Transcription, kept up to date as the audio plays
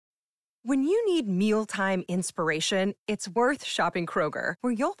When you need mealtime inspiration, it's worth shopping Kroger,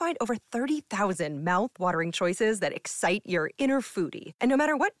 where you'll find over 30,000 mouth-watering choices that excite your inner foodie. And no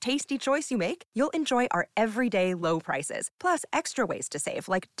matter what tasty choice you make, you'll enjoy our everyday low prices, plus extra ways to save,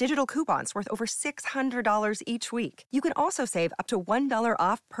 like digital coupons worth over $600 each week. You can also save up to $1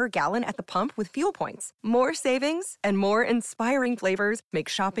 off per gallon at the pump with fuel points. More savings and more inspiring flavors make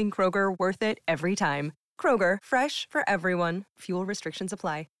shopping Kroger worth it every time. Kroger, fresh for everyone. Fuel restrictions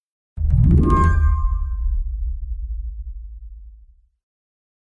apply.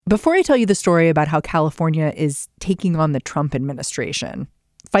 Before I tell you the story about how California is taking on the Trump administration,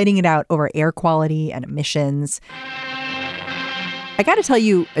 fighting it out over air quality and emissions, I got to tell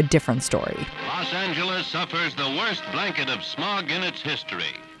you a different story. Los Angeles suffers the worst blanket of smog in its history.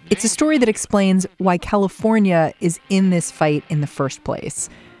 It's a story that explains why California is in this fight in the first place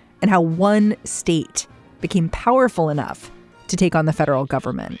and how one state became powerful enough to take on the federal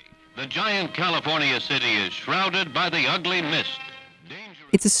government. The giant California city is shrouded by the ugly mist.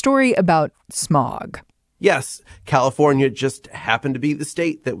 It's a story about smog. Yes, California just happened to be the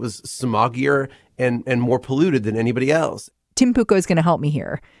state that was smoggier and more polluted than anybody else. Tim Pucco is going to help me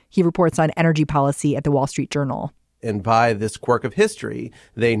here. He reports on energy policy at the Wall Street Journal. And by this quirk of history,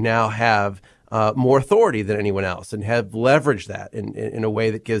 they now have more authority than anyone else and have leveraged that in a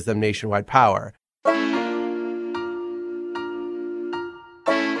way that gives them nationwide power.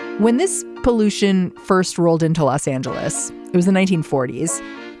 When this pollution first rolled into Los Angeles, it was the 1940s.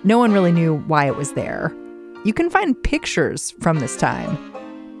 No one really knew why it was there. You can find pictures from this time.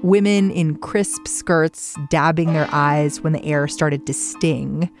 Women in crisp skirts dabbing their eyes when the air started to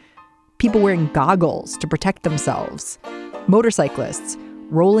sting. People wearing goggles to protect themselves. Motorcyclists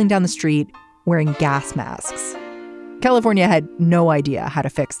rolling down the street wearing gas masks. California had no idea how to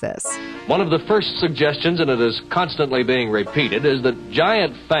fix this. One of the first suggestions, and it is constantly being repeated, is that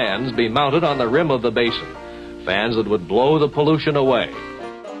giant fans be mounted on the rim of the basin. Fans that would blow the pollution away.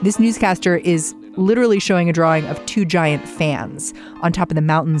 This newscaster is literally showing a drawing of two giant fans on top of the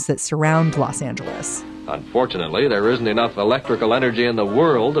mountains that surround Los Angeles. Unfortunately, there isn't enough electrical energy in the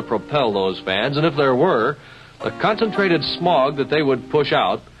world to propel those fans, and if there were, the concentrated smog that they would push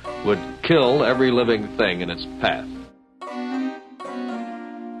out would kill every living thing in its path.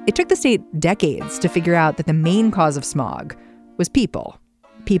 It took the state decades to figure out that the main cause of smog was people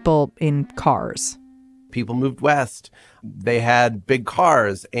in cars. People moved west. They had big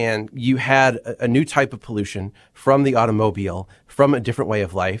cars, and you had a new type of pollution from the automobile, from a different way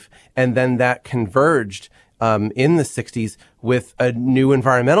of life. And then that converged in the 60s with a new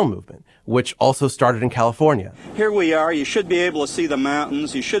environmental movement, which also started in California. Here we are. You should be able to see the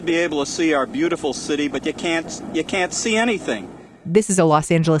mountains. You should be able to see our beautiful city, but you can't see anything. This is a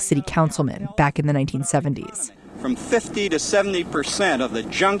Los Angeles city councilman back in the 1970s. From 50 to 70% of the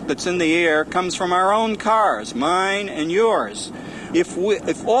junk that's in the air comes from our own cars, mine and yours. If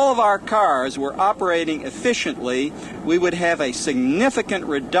all of our cars were operating efficiently, we would have a significant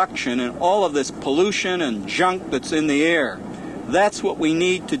reduction in all of this pollution and junk that's in the air. That's what we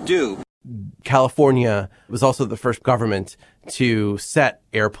need to do. California was also the first government to set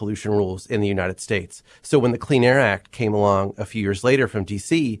air pollution rules in the United States. So when the Clean Air Act came along a few years later from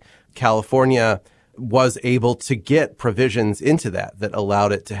D.C., California was able to get provisions into that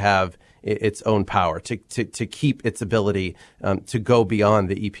allowed it to have its own power, to keep its ability to go beyond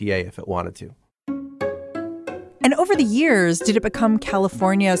the EPA if it wanted to. And over the years, did it become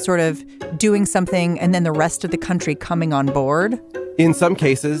California sort of doing something and then the rest of the country coming on board? In some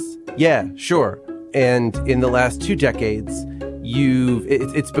cases, yeah, sure. And in the last 2 decades,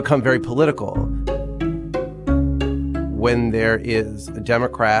 it's become very political. When there is a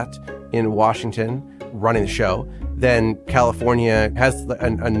Democrat in Washington running the show, then California has a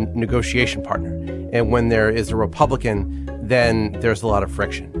negotiation partner. And when there is a Republican, then there's a lot of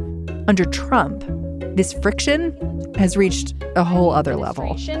friction. Under Trump, this friction has reached a whole other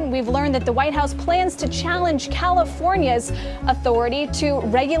level. We've learned that the White House plans to challenge California's authority to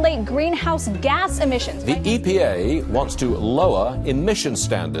regulate greenhouse gas emissions. The EPA wants to lower emission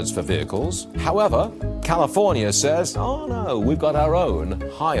standards for vehicles. However, California says, oh no, we've got our own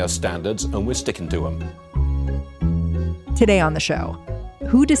higher standards and we're sticking to them. Today on the show,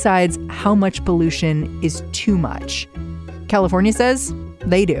 who decides how much pollution is too much? California says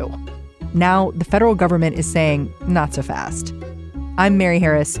they do. Now, the federal government is saying not so fast. I'm Mary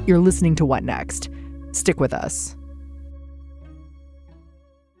Harris. You're listening to What Next? Stick with us.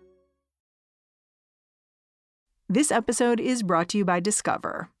 This episode is brought to you by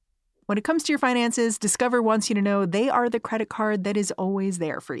Discover. When it comes to your finances, Discover wants you to know they are the credit card that is always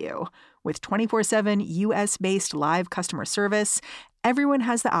there for you. With 24/7 U.S.-based live customer service everyone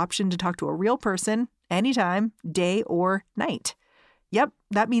has the option to talk to a real person anytime, day or night. Yep,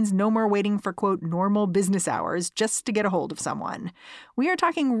 that means no more waiting for, quote, normal business hours just to get a hold of someone. We are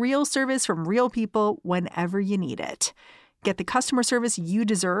talking real service from real people whenever you need it. Get the customer service you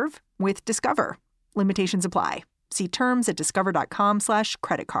deserve with Discover. Limitations apply. See terms at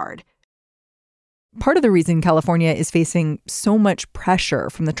discover.com/creditcard. Part of the reason California is facing so much pressure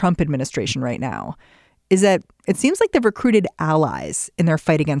from the Trump administration right now is that it seems like they've recruited allies in their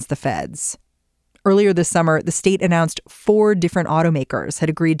fight against the feds. Earlier this summer, the state announced 4 different automakers had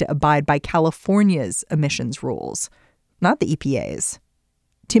agreed to abide by California's emissions rules, not the EPA's.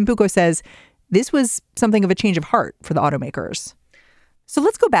 Tim Pucco says this was something of a change of heart for the automakers. So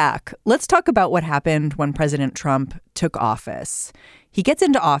let's go back. Let's talk about what happened when President Trump took office. He gets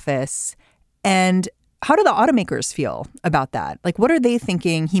into office, and how do the automakers feel about that? Like, what are they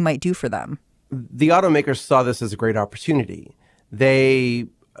thinking he might do for them? The automakers saw this as a great opportunity. They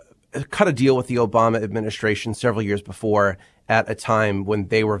cut a deal with the Obama administration several years before at a time when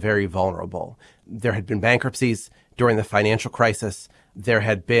they were very vulnerable. There had been bankruptcies during the financial crisis. There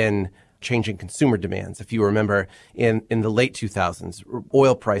had been changing consumer demands. If you remember, in the late 2000s,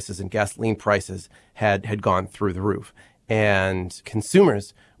 oil prices and gasoline prices had gone through the roof. And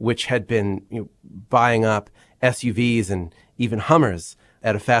consumers, which had been buying up SUVs and even Hummers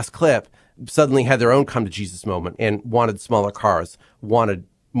at a fast clip, suddenly had their own come-to-Jesus moment and wanted smaller cars, wanted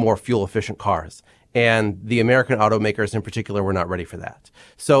more fuel-efficient cars. And the American automakers in particular were not ready for that.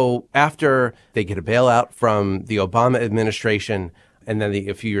 So after they get a bailout from the Obama administration, and then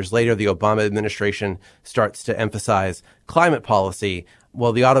a few years later, the Obama administration starts to emphasize climate policy,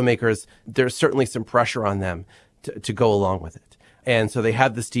 well, the automakers, there's certainly some pressure on them to go along with it. And so they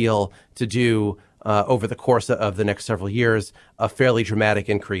had this deal to do, over the course of the next several years, a fairly dramatic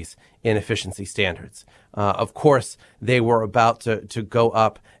increase in efficiency standards. Of course, they were about to go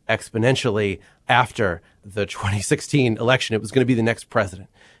up exponentially after the 2016 election. It was going to be the next president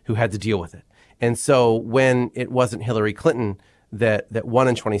who had to deal with it. And so when it wasn't Hillary Clinton that won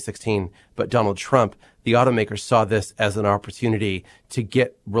in 2016, but Donald Trump, the automakers saw this as an opportunity to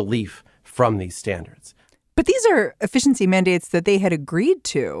get relief from these standards. But these are efficiency mandates that they had agreed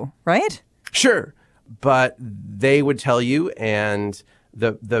to, right? Sure. But they would tell you, and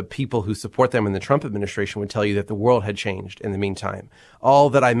the people who support them in the Trump administration would tell you, that the world had changed in the meantime. All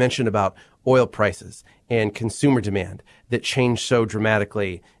that I mentioned about oil prices and consumer demand that changed so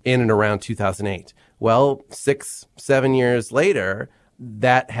dramatically in and around 2008. Well, 6-7 years later,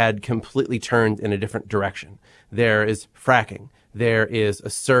 that had completely turned in a different direction. There is fracking. There is a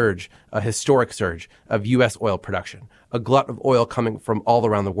surge, a historic surge of U.S. oil production, a glut of oil coming from all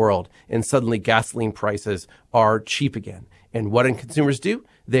around the world, and suddenly gasoline prices are cheap again. And what did consumers do?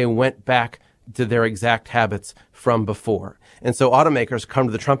 They went back to their exact habits from before. And so automakers come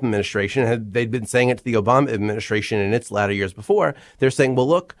to the Trump administration, they'd been saying it to the Obama administration in its latter years before. They're saying, well,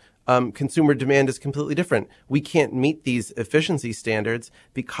 look, consumer demand is completely different. We can't meet these efficiency standards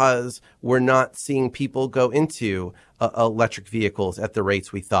because we're not seeing people go into electric vehicles at the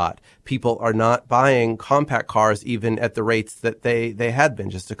rates we thought. People are not buying compact cars even at the rates that they had been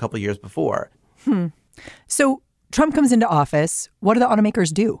just a couple of years before. So Trump comes into office. What do the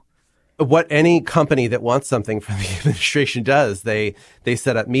automakers do? What any company that wants something from the administration does. They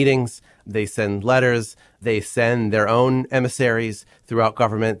set up meetings, they send letters, they send their own emissaries throughout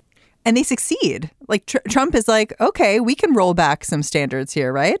government. And they succeed. Like Trump is like, okay, we can roll back some standards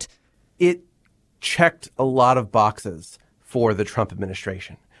here, right? It checked a lot of boxes for the Trump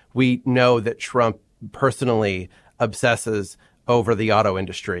administration. We know that Trump personally obsesses over the auto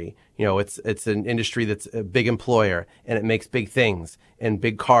industry. It's an industry that's a big employer, and it makes big things, and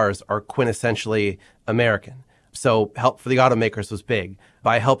big cars are quintessentially American. So help for the automakers was big.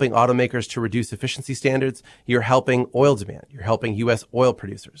 By helping automakers to reduce efficiency standards, you're helping oil demand. You're helping U.S. oil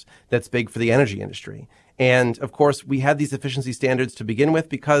producers. That's big for the energy industry. And of course, we had these efficiency standards to begin with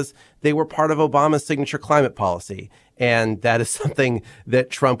because they were part of Obama's signature climate policy. And that is something that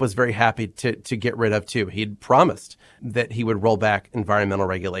Trump was very happy to get rid of, too. He'd promised that he would roll back environmental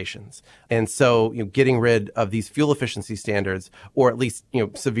regulations. And so, getting rid of these fuel efficiency standards, or at least,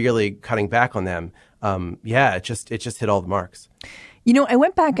 severely cutting back on them, it just hit all the marks. I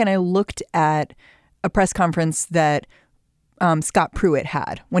went back and I looked at a press conference that Scott Pruitt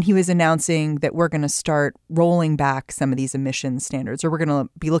had when he was announcing that we're going to start rolling back some of these emissions standards, or we're going to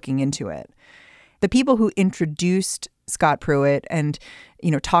be looking into it. The people who introduced Scott Pruitt and,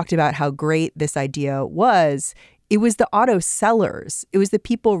 talked about how great this idea was, it was the auto sellers. It was the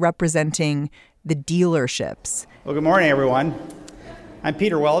people representing the dealerships. Well, good morning, everyone. I'm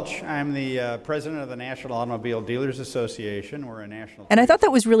Peter Welch. I'm the president of the National Automobile Dealers Association. We're a national. And I thought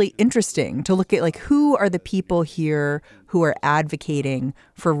that was really interesting to look at, like, who are the people here who are advocating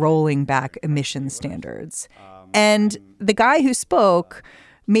for rolling back emission standards. And the guy who spoke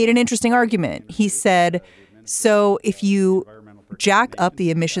made an interesting argument. He said, so if you jack up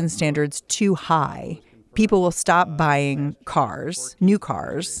the emission standards too high, people will stop buying cars, new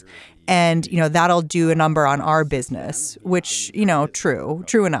cars. And, you know, that'll do a number on our business, which, you know, true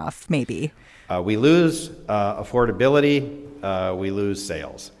enough, maybe. We lose affordability. We lose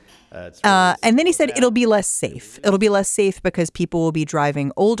sales. And then he said it'll be less safe. It'll be less safe because people will be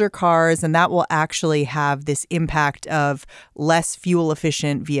driving older cars, and that will actually have this impact of less fuel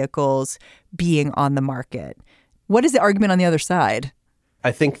efficient vehicles being on the market. What is the argument on the other side?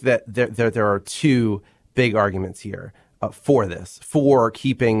 I think that there are two big arguments here. For this, for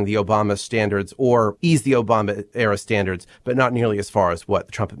keeping the Obama standards or ease the Obama era standards, but not nearly as far as what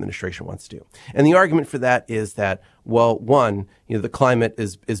the Trump administration wants to do. And the argument for that is that, well, one, you know, the climate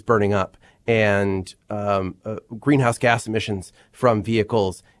is burning up, and greenhouse gas emissions from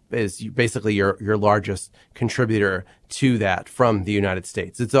vehicles is basically your largest contributor to that from the United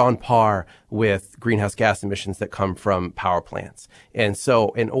States. It's on par with greenhouse gas emissions that come from power plants. And so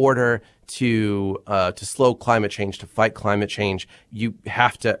in order to slow climate change, to fight climate change, you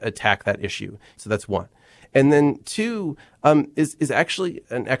have to attack that issue. So that's one. And then two is actually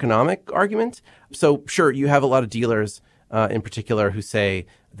an economic argument. So sure, you have a lot of dealers in particular who say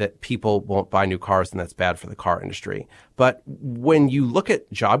that people won't buy new cars and that's bad for the car industry. But when you look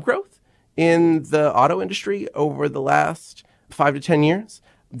at job growth in the auto industry over the last 5 to 10 years,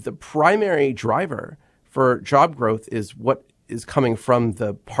 the primary driver for job growth is what is coming from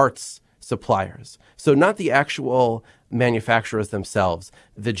the parts suppliers. So not the actual manufacturers themselves,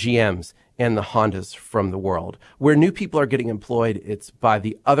 the GMs and the Hondas from the world. Where new people are getting employed, it's by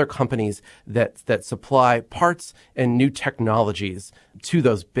the other companies that supply parts and new technologies to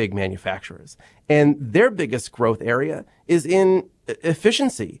those big manufacturers. And their biggest growth area is in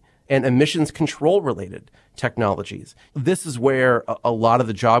efficiency and emissions control related technologies. This is where a lot of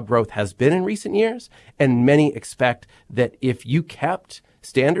the job growth has been in recent years. And many expect that if you kept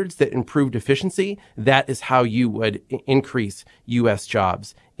standards that improved efficiency, that is how you would increase U.S.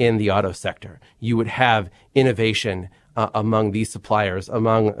 jobs in the auto sector. You would have innovation among these suppliers,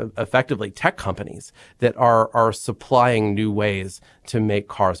 among effectively tech companies that are supplying new ways to make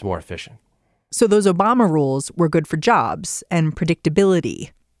cars more efficient. So those Obama rules were good for jobs and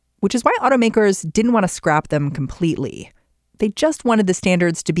predictability, which is why automakers didn't want to scrap them completely. They just wanted the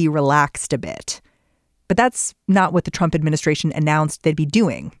standards to be relaxed a bit. But that's not what the Trump administration announced they'd be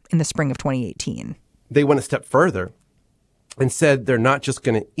doing in the spring of 2018. They went a step further and said they're not just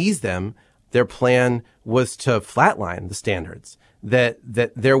going to ease them. Their plan was to flatline the standards, that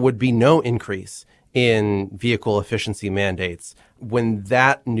there would be no increase in vehicle efficiency mandates. When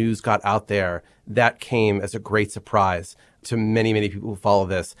that news got out there, that came as a great surprise to many, many people who follow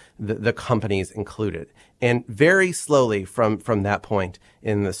this, the companies included. And very slowly from that point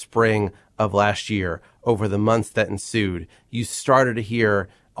in the spring of last year, over the months that ensued, you started to hear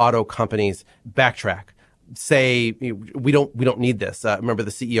auto companies backtrack, say, we don't need this. Remember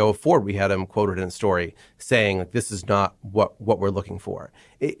the CEO of Ford, we had him quoted in a story saying, like, this is not what we're looking for.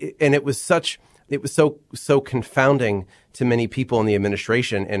 And it was so confounding to many people in the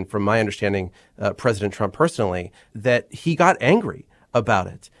administration, and from my understanding, President Trump personally, that he got angry about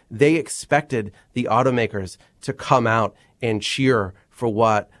it. They expected the automakers to come out and cheer for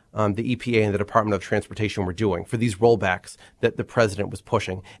what the EPA and the Department of Transportation were doing, for these rollbacks that the president was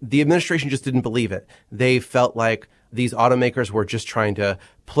pushing. The administration just didn't believe it. They felt like these automakers were just trying to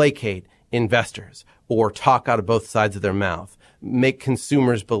placate investors or talk out of both sides of their mouth, make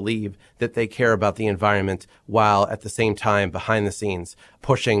consumers believe that they care about the environment while at the same time, behind the scenes,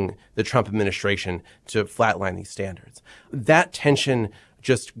 pushing the Trump administration to flatline these standards. That tension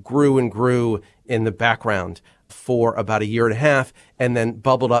just grew and grew in the background for about a year and a half, and then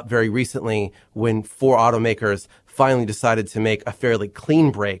bubbled up very recently when 4 automakers finally decided to make a fairly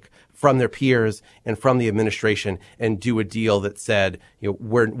clean break from their peers and from the administration and do a deal that said,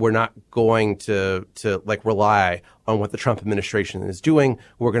 we're not going to rely on what the Trump administration is doing.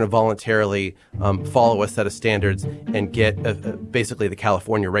 We're going to voluntarily follow a set of standards and get basically the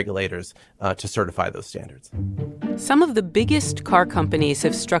California regulators to certify those standards. Some of the biggest car companies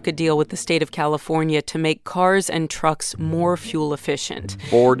have struck a deal with the state of California to make cars and trucks more fuel efficient.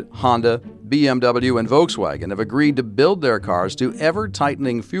 Ford, Honda, BMW, and Volkswagen have agreed to build their cars to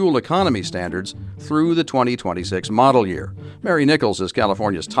ever-tightening fuel economy economy standards through the 2026 model year. Mary Nichols is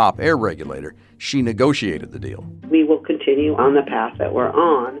California's top air regulator. She negotiated the deal. We will continue on the path that we're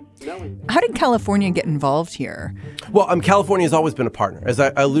on. How did California get involved here? Well, California has always been a partner. As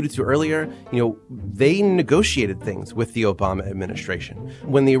I alluded to earlier, they negotiated things with the Obama administration.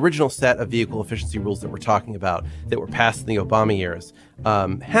 When the original set of vehicle efficiency rules that we're talking about that were passed in the Obama years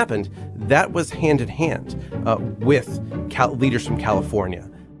happened, that was hand in hand with leaders from California.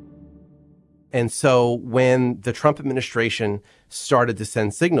 And so when the Trump administration started to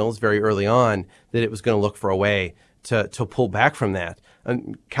send signals very early on that it was going to look for a way to pull back from that,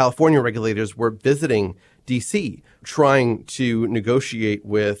 California regulators were visiting D.C., trying to negotiate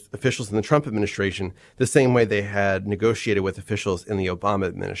with officials in the Trump administration the same way they had negotiated with officials in the Obama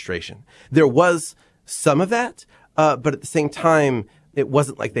administration. There was some of that, but at the same time, it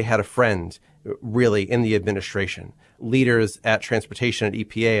wasn't like they had a friend really in the administration. Leaders at transportation at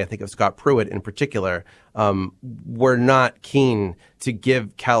EPA, I think of Scott Pruitt in particular, were not keen to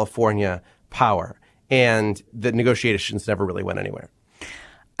give California power, and the negotiations never really went anywhere.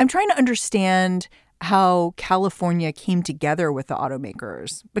 I'm trying to understand how California came together with the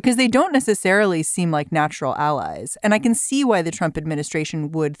automakers, because they don't necessarily seem like natural allies. And I can see why the Trump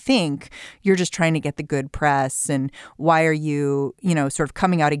administration would think you're just trying to get the good press. And why are you, sort of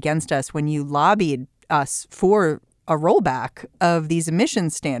coming out against us when you lobbied us for a rollback of these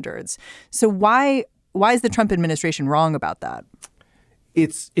emissions standards? So why is the Trump administration wrong about that?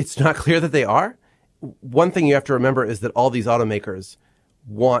 It's not clear that they are. One thing you have to remember is that all these automakers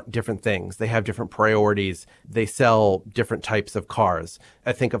want different things. They have different priorities. They sell different types of cars.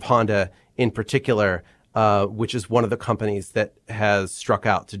 I think of Honda in particular, which is one of the companies that has struck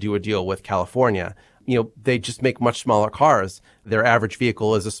out to do a deal with California. They just make much smaller cars. Their average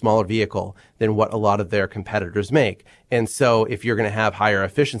vehicle is a smaller vehicle than what a lot of their competitors make. And so if you're going to have higher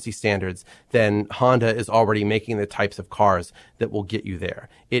efficiency standards, then Honda is already making the types of cars that will get you there.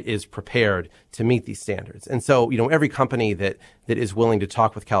 It is prepared to meet these standards. And so, every company that is willing to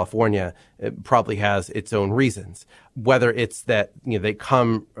talk with California probably has its own reasons. Whether it's that, they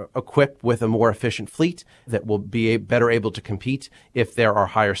come equipped with a more efficient fleet that will be better able to compete if there are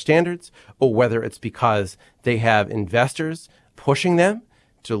higher standards, or whether it's because they have investors pushing them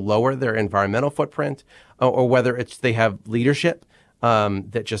to lower their environmental footprint, or whether it's they have leadership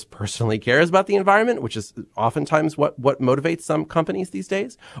that just personally cares about the environment, which is oftentimes what motivates some companies these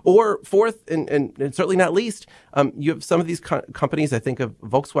days. Or fourth, and certainly not least, you have some of these companies, I think of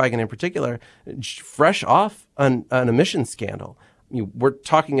Volkswagen in particular, fresh off an emissions scandal. We're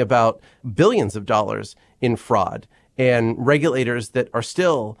talking about billions of dollars in fraud, and regulators that are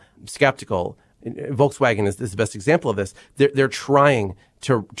still skeptical. Volkswagen is the best example of this. They're trying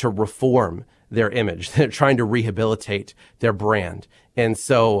to reform their image. They're trying to rehabilitate their brand. And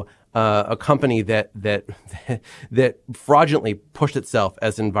so a company that fraudulently pushed itself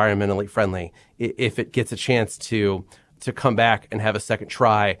as environmentally friendly, if it gets a chance to come back and have a second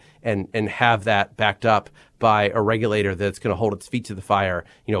try and have that backed up by a regulator that's going to hold its feet to the fire,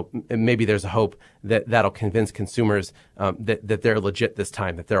 maybe there's a hope that that'll convince consumers that they're legit this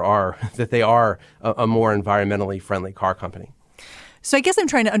time, that they are a more environmentally friendly car company. So I guess I'm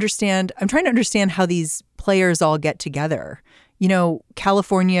trying to understand how these players all get together.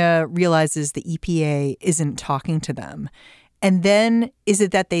 California realizes the EPA isn't talking to them. And then is it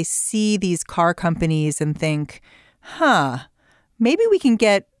that they see these car companies and think, maybe we can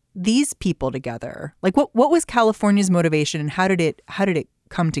get these people together? Like what was California's motivation, and how did it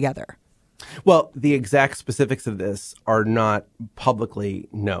come together? Well, the exact specifics of this are not publicly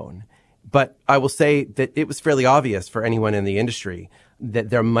known. But I will say that it was fairly obvious for anyone in the industry that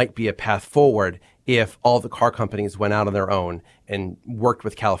there might be a path forward if all the car companies went out on their own and worked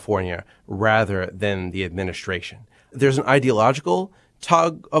with California rather than the administration. There's an ideological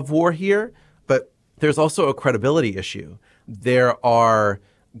tug of war here, but there's also a credibility issue. There are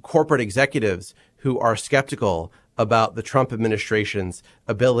corporate executives who are skeptical about the Trump administration's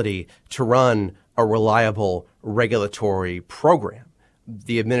ability to run a reliable regulatory program.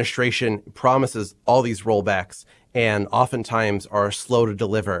 The administration promises all these rollbacks and oftentimes are slow to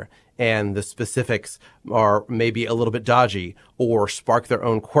deliver, and the specifics are maybe a little bit dodgy or spark their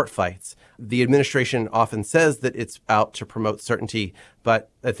own court fights. The administration often says that it's out to promote certainty, but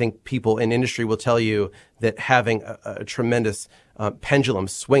I think people in industry will tell you that having a tremendous pendulum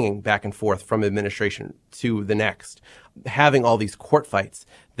swinging back and forth from administration to the next, having all these court fights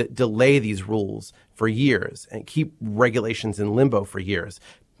that delay these rules for years and keep regulations in limbo for years,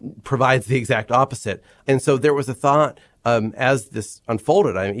 provides the exact opposite. And so there was a thought as this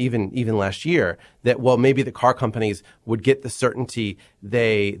unfolded, even last year, that, well, maybe the car companies would get the certainty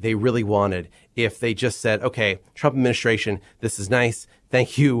they really wanted if they just said, okay, Trump administration, this is nice.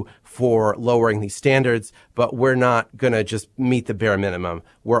 Thank you for lowering these standards, but we're not going to just meet the bare minimum.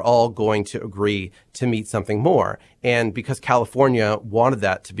 We're all going to agree to meet something more. And because California wanted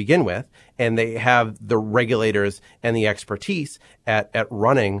that to begin with, and they have the regulators and the expertise at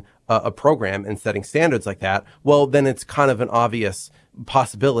running a program and setting standards like that, well, then it's kind of an obvious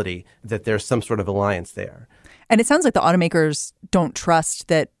possibility that there's some sort of alliance there. And it sounds like the automakers don't trust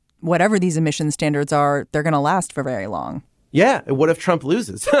that whatever these emission standards are, they're going to last for very long. Yeah. What if Trump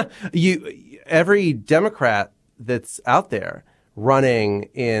loses? Every Democrat that's out there running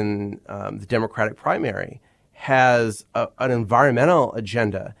in the Democratic primary has an environmental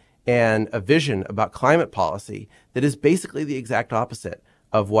agenda and a vision about climate policy that is basically the exact opposite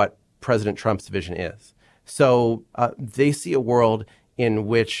of what President Trump's vision is. So they see a world in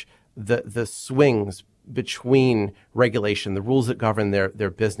which the swings between regulation, the rules that govern their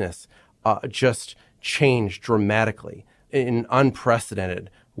business, just change dramatically in an unprecedented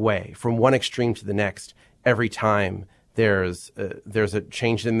way from one extreme to the next every time there's a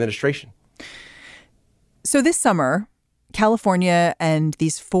change in administration. So this summer, California and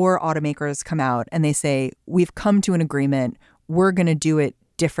these 4 automakers come out and they say, we've come to an agreement. We're going to do it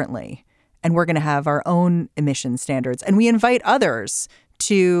differently, and we're going to have our own emission standards. And we invite others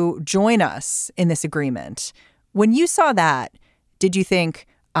to join us in this agreement. When you saw that, did you think,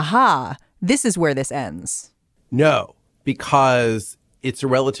 aha, this is where this ends? No, because it's a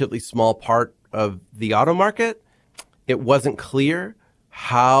relatively small part of the auto market. It wasn't clear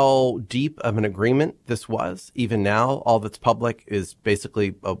how deep of an agreement this was. Even now, all that's public is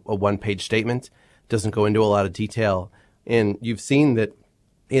basically a one-page statement. Doesn't go into a lot of detail. And you've seen that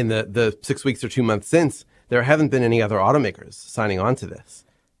in the 6 weeks or 2 months since, there haven't been any other automakers signing on to this.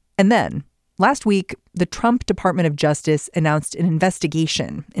 And then last week, the Trump Department of Justice announced an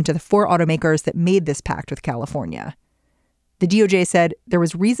investigation into the 4 automakers that made this pact with California. The DOJ said there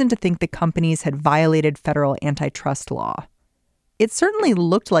was reason to think the companies had violated federal antitrust law. It certainly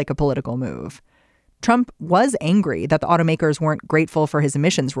looked like a political move. Trump was angry that the automakers weren't grateful for his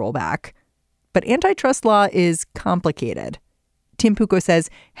emissions rollback. But antitrust law is complicated. Tim Pucco says,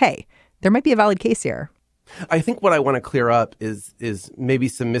 hey, there might be a valid case here. I think what I want to clear up is maybe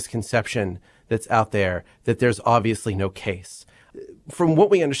some misconception that's out there that there's obviously no case. From what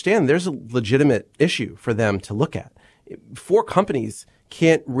we understand, there's a legitimate issue for them to look at. 4 companies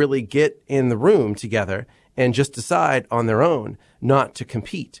can't really get in the room together and just decide on their own not to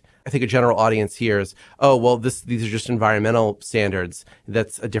compete. I think a general audience hears, oh, well, these are just environmental standards.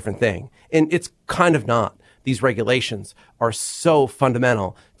 That's a different thing. And it's kind of not. These regulations are so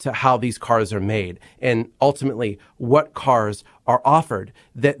fundamental to how these cars are made and ultimately what cars are offered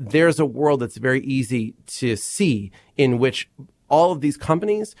that there's a world that's very easy to see in which all of these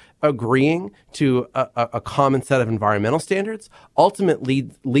companies agreeing to a common set of environmental standards ultimately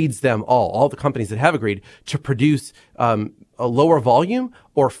leads them all the companies that have agreed, to produce a lower volume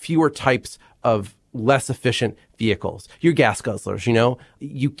or fewer types of less efficient vehicles. Your gas guzzlers,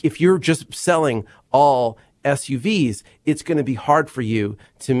 if you're just selling all SUVs, it's going to be hard for you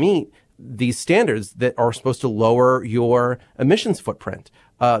to meet these standards that are supposed to lower your emissions footprint,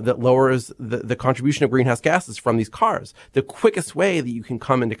 that lowers the contribution of greenhouse gases from these cars. The quickest way that you can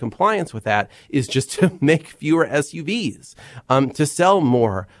come into compliance with that is just to make fewer SUVs, to sell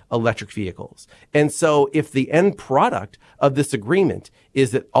more electric vehicles. And so if the end product of this agreement is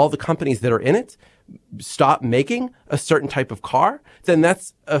that all the companies that are in it stop making a certain type of car, then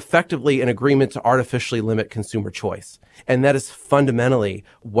that's effectively an agreement to artificially limit consumer choice. And that is fundamentally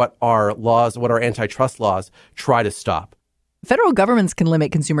what our antitrust laws try to stop. Federal governments can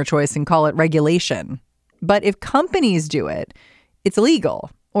limit consumer choice and call it regulation. But if companies do it, it's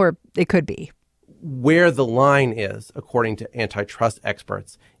illegal, or it could be. Where the line is, according to antitrust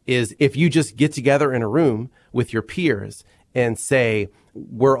experts, is if you just get together in a room with your peers and say,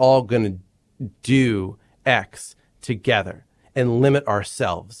 we're all going to do X together and limit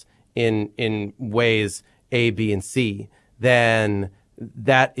ourselves in ways A, B, and C, then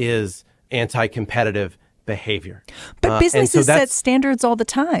that is anti-competitive behavior. But businesses set standards all the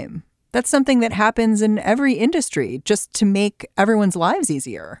time. That's something that happens in every industry just to make everyone's lives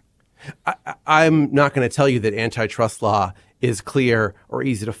easier. I'm not going to tell you that antitrust law is clear or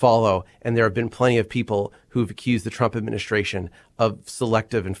easy to follow. And there have been plenty of people who've accused the Trump administration of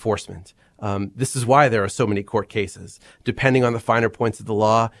selective enforcement. This is why there are so many court cases. Depending on the finer points of the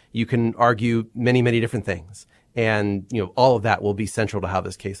law, you can argue many, many different things. And, all of that will be central to how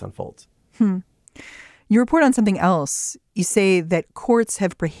this case unfolds. You report on something else. You say that courts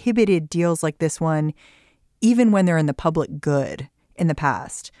have prohibited deals like this one, even when they're in the public good in the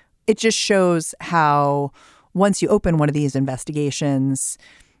past. It just shows how once you open one of these investigations,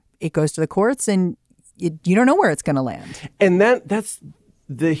 it goes to the courts and you don't know where it's going to land. And that's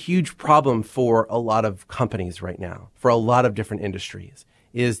the huge problem for a lot of companies right now, for a lot of different industries,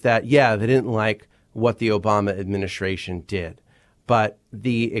 is that, yeah, they didn't like what the Obama administration did. But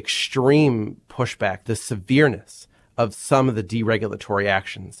the extreme pushback, the severeness of some of the deregulatory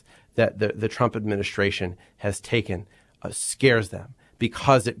actions that the Trump administration has taken scares them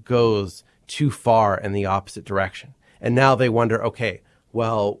because it goes too far in the opposite direction. And now they wonder, okay,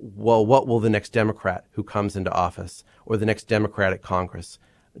 well, what will the next Democrat who comes into office or the next Democratic Congress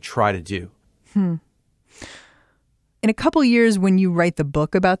try to do? In a couple years, when you write the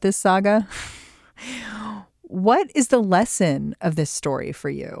book about this saga, what is the lesson of this story for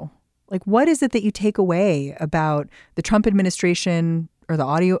you? Like, what is it that you take away about the Trump administration or the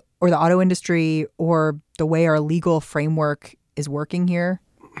auto industry or the way our legal framework is working here?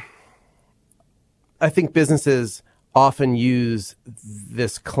 I think businesses often use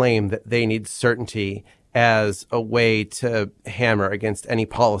this claim that they need certainty as a way to hammer against any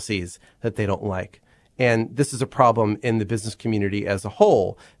policies that they don't like. And this is a problem in the business community as a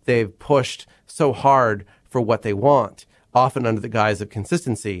whole. They've pushed so hard for what they want, often under the guise of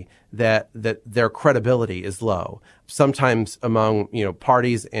consistency, that their credibility is low. Sometimes among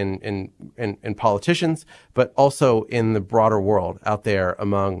parties and politicians, but also in the broader world out there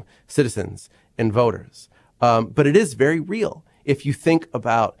among citizens and voters. But it is very real. If you think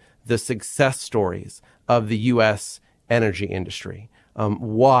about the success stories of the U.S. energy industry,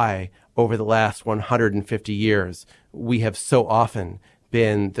 why over the last 150 years we have so often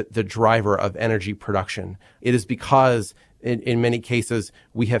been the driver of energy production. It is because in many cases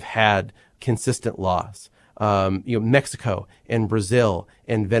we have had consistent laws. Mexico and Brazil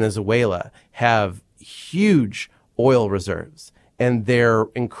and Venezuela have huge oil reserves, and they're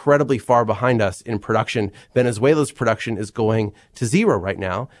incredibly far behind us in production. Venezuela's production is going to zero right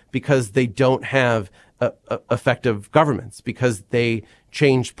now because they don't have effective governments, because they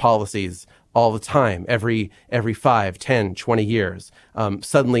change policies all the time, every 5, 10, 20 years,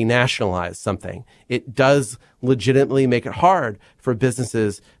 suddenly nationalize something. It does legitimately make it hard for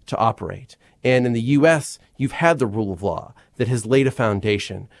businesses to operate. And in the U.S., you've had the rule of law that has laid a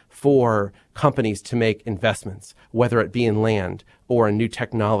foundation for companies to make investments, whether it be in land or in new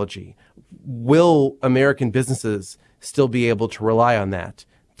technology. Will American businesses still be able to rely on that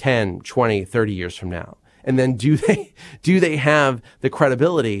 10, 20, 30 years from now? And then do they have the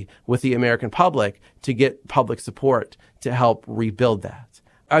credibility with the American public to get public support to help rebuild that?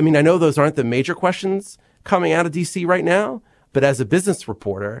 I mean, I know those aren't the major questions coming out of D.C. right now, but as a business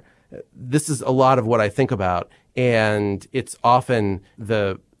reporter, this is a lot of what I think about. And it's often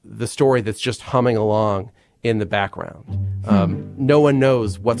the story that's just humming along in the background. No one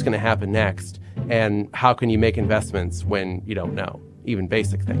knows what's going to happen next. And how can you make investments when you don't know, even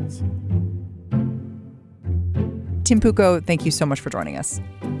basic things? Tim Pucko, thank you so much for joining us.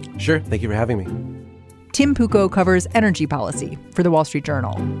 Sure. Thank you for having me. Tim Pucko covers energy policy for The Wall Street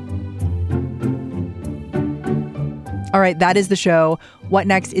Journal. All right, that is the show. What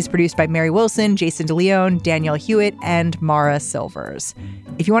Next is produced by Mary Wilson, Jason DeLeon, Danielle Hewitt, and Mara Silvers.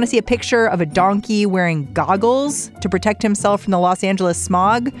 If you want to see a picture of a donkey wearing goggles to protect himself from the Los Angeles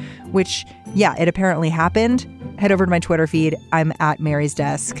smog, which, yeah, it apparently happened, head over to my Twitter feed. I'm at Mary's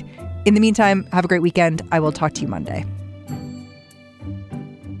Desk. In the meantime, have a great weekend. I will talk to you Monday.